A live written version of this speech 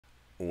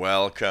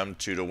Welcome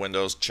to the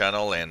Windows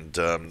channel, and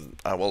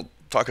I will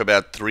talk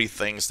about three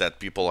things that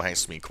people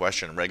ask me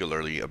question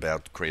regularly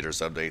about Creators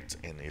Update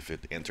and if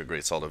it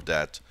integrates all of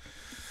that.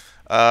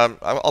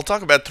 I'll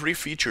talk about three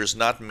features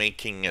not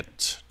making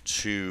it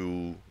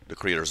to the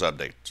Creators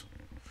Update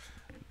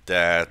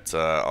that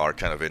are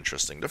kind of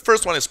interesting. The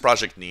first one is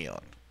Project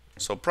Neon.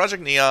 So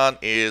Project Neon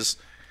is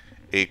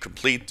a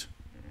complete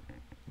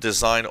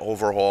design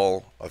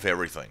overhaul of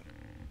everything.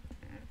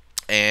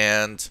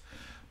 And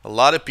a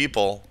lot of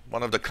people,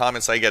 one of the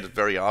comments I get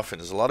very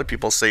often is a lot of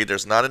people say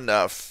there's not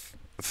enough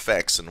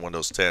effects in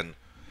Windows 10.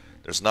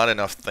 There's not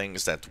enough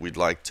things that we'd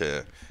like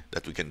to,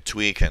 that we can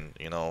tweak and,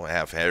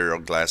 have aerial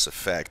glass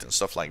effect and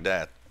stuff like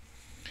that.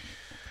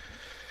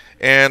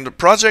 And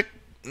Project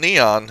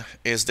Neon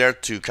is there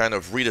to kind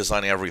of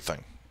redesign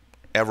everything,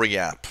 every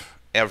app,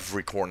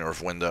 every corner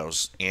of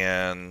Windows,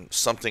 and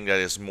something that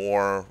is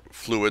more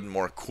fluid,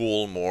 more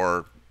cool,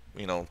 more,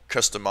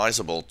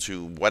 customizable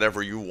to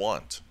whatever you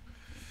want.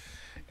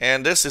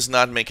 And this is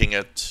not making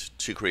it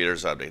to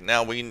Creators Update.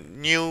 Now,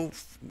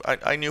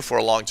 I knew for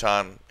a long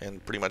time,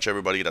 and pretty much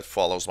everybody that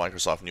follows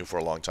Microsoft knew for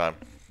a long time,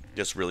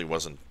 this really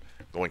wasn't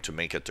going to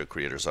make it to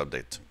Creators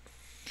Update.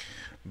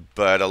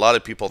 But a lot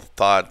of people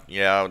thought,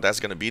 yeah,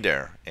 that's going to be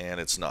there, and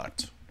it's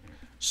not.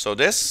 So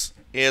this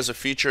is a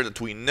feature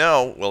that we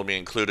know will be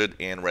included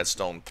in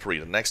Redstone 3,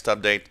 the next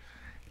update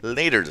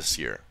later this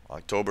year,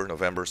 October,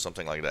 November,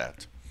 something like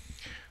that.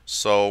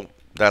 So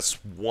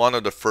that's one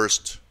of the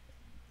first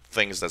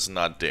things that's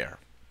not there.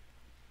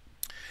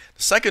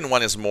 The second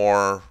one is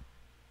more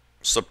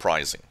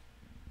surprising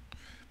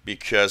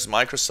because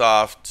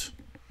Microsoft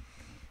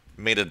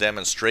made a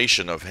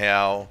demonstration of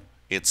how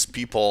its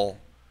people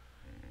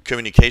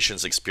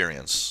communications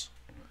experience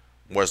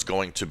was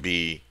going to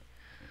be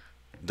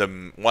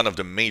one of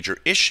the major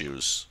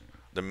issues,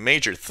 the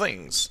major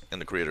things in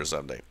the Creators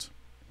Update.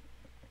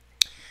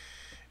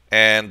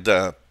 And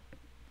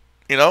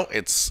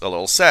it's a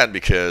little sad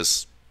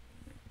because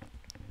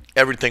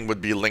everything would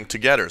be linked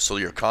together. So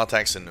your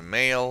contacts in the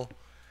mail,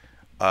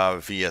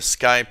 via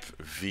Skype,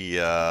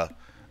 via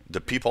the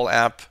People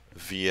app,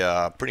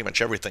 via pretty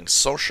much everything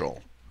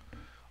social,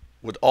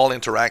 would all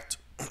interact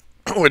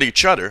with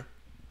each other.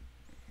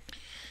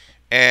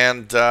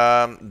 And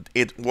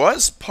it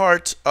was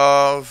part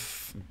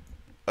of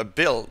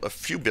a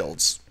few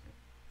builds,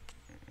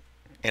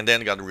 and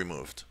then got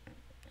removed.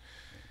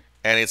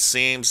 And it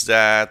seems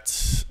that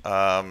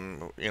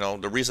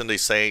the reason they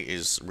say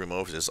is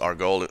removed is our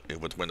goal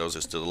with Windows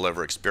is to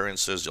deliver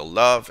experiences you'll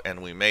love,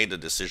 and we made the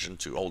decision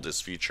to hold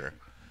this feature,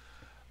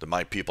 the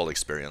My People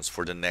experience,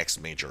 for the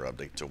next major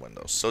update to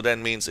Windows. So that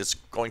means it's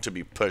going to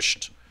be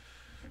pushed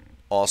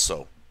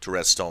also to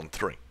Redstone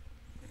 3.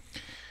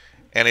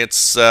 And it's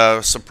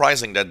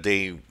surprising that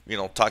they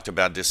talked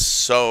about this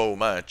so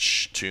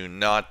much to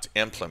not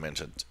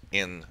implement it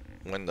in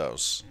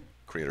Windows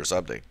Creators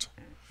Update.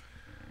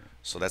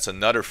 So that's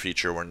another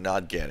feature we're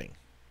not getting.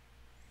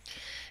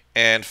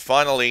 And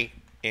finally,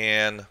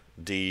 in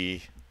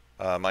the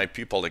My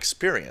People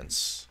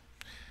experience,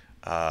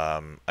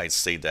 I'd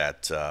say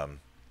that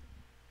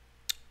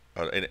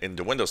in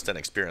the Windows 10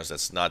 experience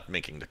that's not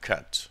making the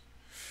cut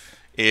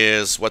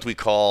is what we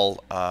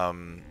call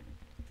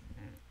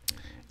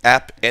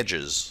app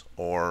edges,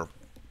 or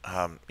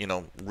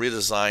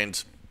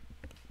redesigned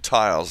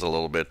tiles a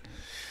little bit.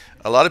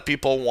 A lot of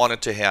people wanted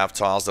to have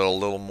tiles that are a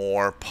little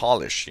more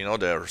polished.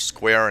 They're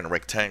square and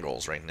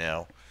rectangles right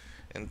now.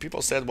 And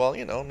people said, well,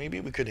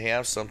 maybe we could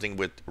have something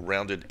with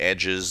rounded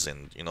edges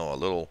and, a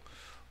little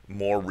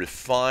more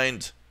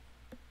refined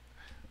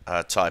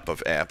type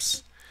of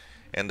apps.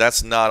 And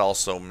that's not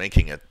also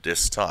making it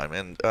this time.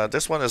 And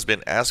this one has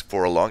been asked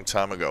for a long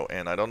time ago,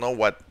 and I don't know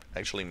what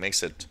actually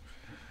makes it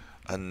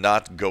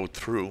not go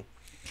through.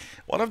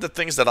 One of the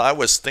things that I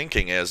was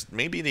thinking is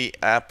maybe the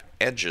app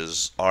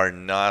edges are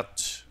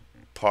not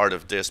part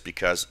of this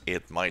because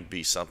it might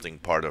be something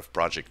part of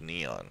Project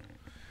Neon,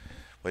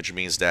 which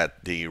means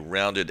that the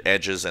rounded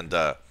edges and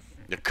the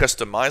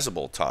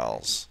customizable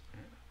tiles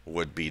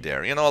would be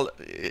there.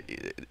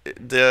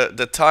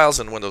 The tiles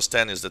in Windows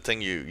 10 is the thing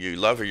you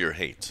love or you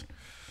hate.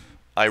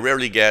 I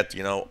rarely get,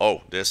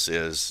 oh, this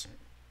is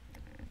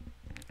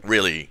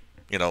really,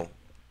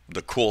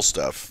 the cool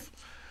stuff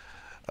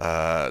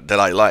that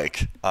I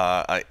like.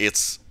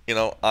 It's,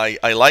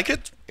 I like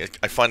it.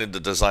 I find the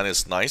design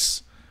is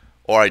nice,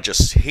 or I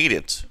just hate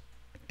it.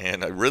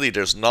 And really,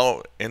 there's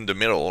no in the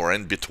middle or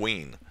in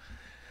between.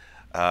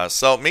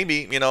 So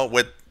maybe,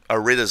 with a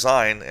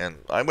redesign, and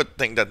I would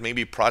think that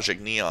maybe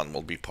Project Neon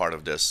will be part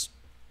of this.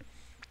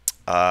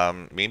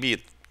 Maybe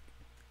it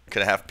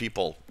could have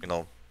people,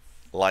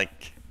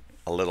 like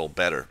a little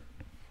better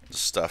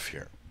stuff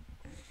here.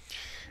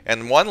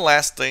 And one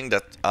last thing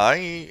that I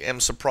am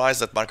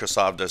surprised that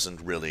Microsoft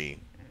doesn't really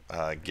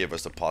give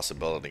us the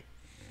possibility.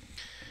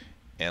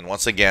 And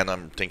once again,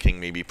 I'm thinking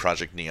maybe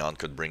Project Neon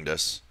could bring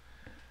this.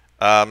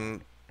 A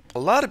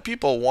lot of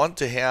people want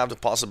to have the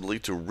possibility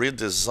to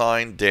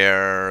redesign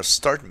their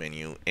start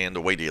menu in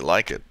the way they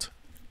like it.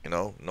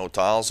 No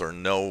tiles or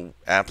no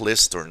app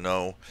list or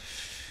no.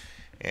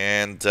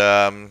 And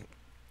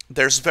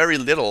there's very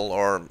little,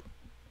 or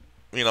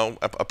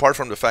apart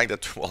from the fact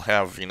that we'll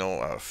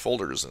have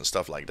folders and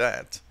stuff like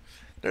that,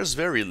 there's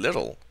very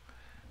little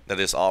that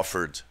is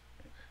offered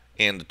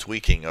in the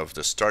tweaking of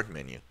the start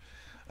menu.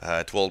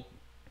 It will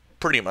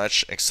pretty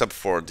much, except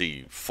for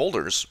the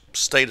folders,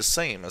 stay the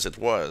same as it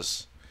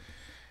was.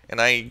 And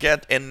I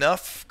get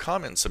enough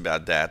comments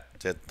about that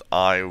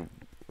I'm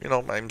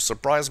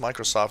surprised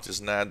Microsoft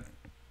is not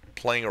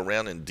playing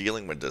around and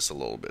dealing with this a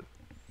little bit.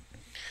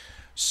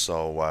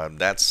 So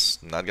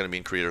that's not going to be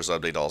in Creators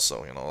Update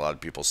also. A lot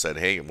of people said,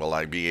 hey, will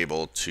I be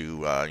able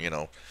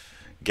to,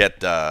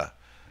 get the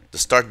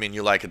start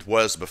menu like it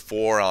was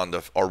before on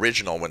the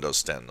original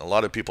Windows 10? A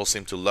lot of people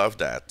seem to love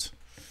that.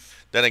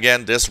 Then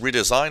again, this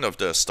redesign of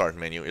the start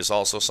menu is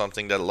also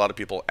something that a lot of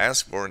people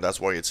ask for, and that's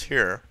why it's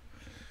here.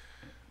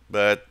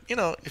 But,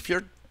 if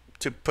you're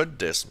to put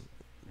this,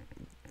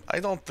 I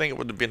don't think it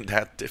would have been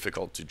that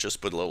difficult to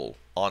just put a little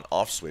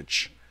on-off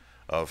switch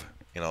of,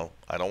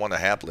 I don't want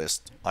a app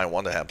list, I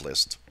want a app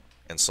list,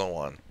 and so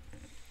on.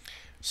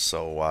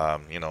 So,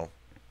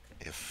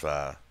 if,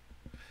 I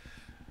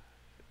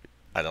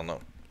don't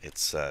know,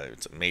 it's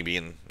maybe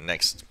in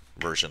next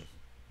version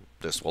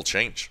this will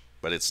change,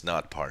 but it's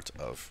not part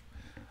of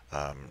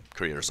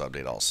Creators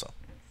Update also.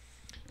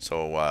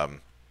 So,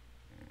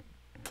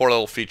 4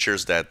 little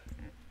features that,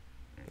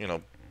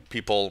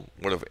 people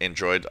would have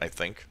enjoyed, I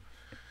think.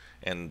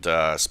 And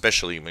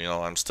especially,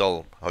 I'm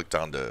still hooked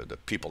on the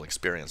people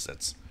experience.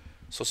 That's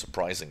so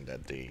surprising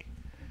that they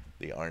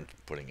aren't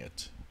putting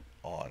it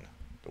on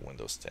the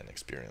Windows 10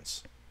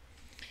 experience.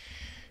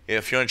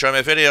 If you enjoy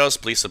my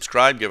videos, please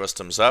subscribe, give us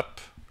thumbs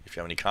up. If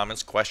you have any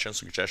comments, questions,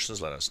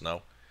 suggestions, let us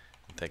know.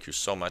 And thank you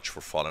so much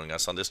for following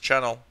us on this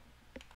channel.